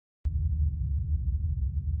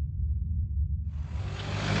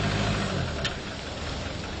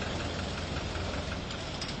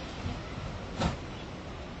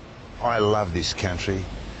I love this country.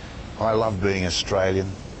 I love being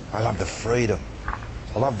Australian. I love the freedom.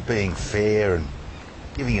 I love being fair and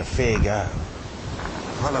giving a fair go.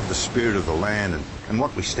 I love the spirit of the land and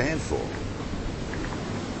what we stand for.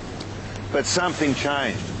 But something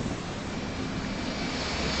changed.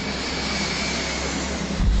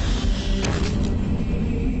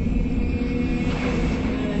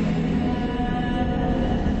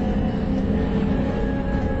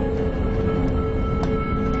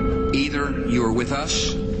 Either you are with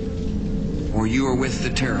us or you are with the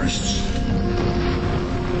terrorists.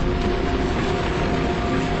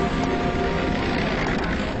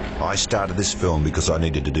 I started this film because I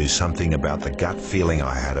needed to do something about the gut feeling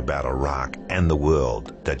I had about Iraq and the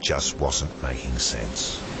world that just wasn't making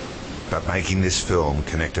sense. But making this film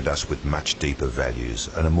connected us with much deeper values,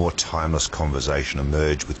 and a more timeless conversation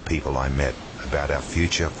emerged with people I met about our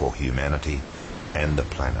future for humanity and the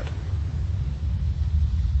planet.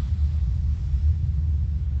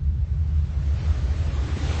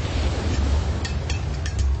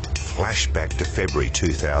 Flashback to February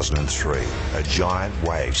 2003. A giant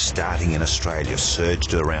wave starting in Australia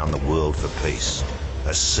surged around the world for peace.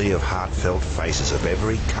 A sea of heartfelt faces of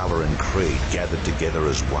every colour and creed gathered together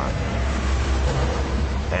as one.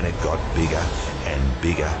 And it got bigger and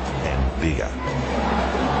bigger and bigger.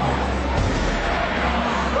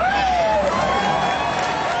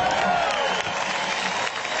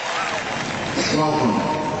 Welcome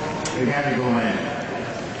to Gadigal land,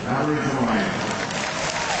 Aboriginal land.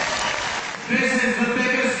 This is the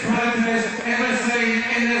biggest protest ever seen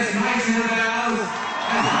in this nation of ours.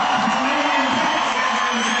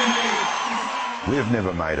 We have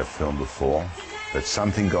never made a film before, but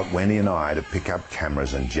something got Wendy and I to pick up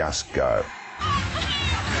cameras and just go.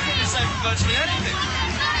 Say virtually anything.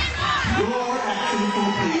 Your action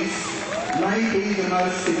for peace may be the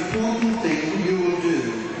most important thing you will do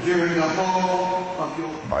during the whole of your...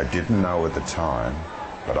 I didn't know at the time,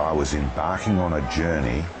 but I was embarking on a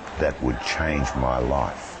journey that would change my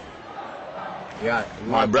life. Yeah,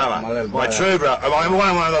 My brother, little my brother. true brother. Why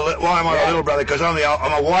am I the little brother? Because I'm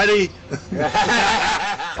a whitey.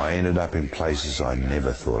 I ended up in places I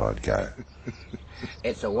never thought I'd go.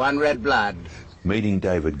 It's a one red blood. Meeting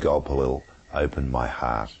David Gulpilil opened my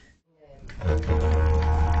heart.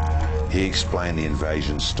 He explained the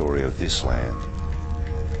invasion story of this land.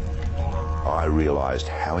 I realised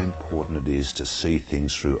how important it is to see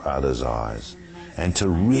things through others' eyes and to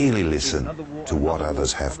really listen to what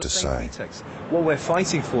others have to say. What we're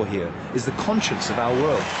fighting for here is the conscience of our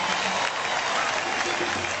world.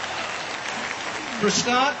 For a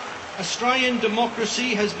start, Australian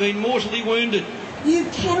democracy has been mortally wounded. You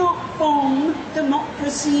cannot bomb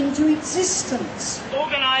democracy into existence.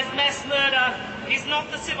 Organised mass murder is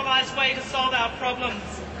not the civilised way to solve our problems.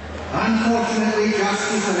 Unfortunately,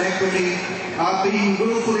 justice and equity are being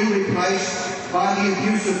willfully replaced by the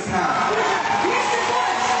abuse of power. Mr.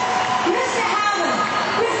 Bush, Mr. Howard,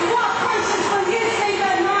 with what conscience will you sleep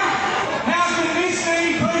at night? How can this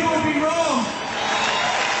many people be wrong?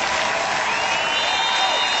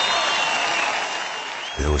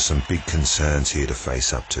 There were some big concerns here to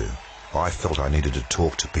face up to. I felt I needed to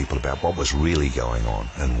talk to people about what was really going on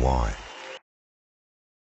and why.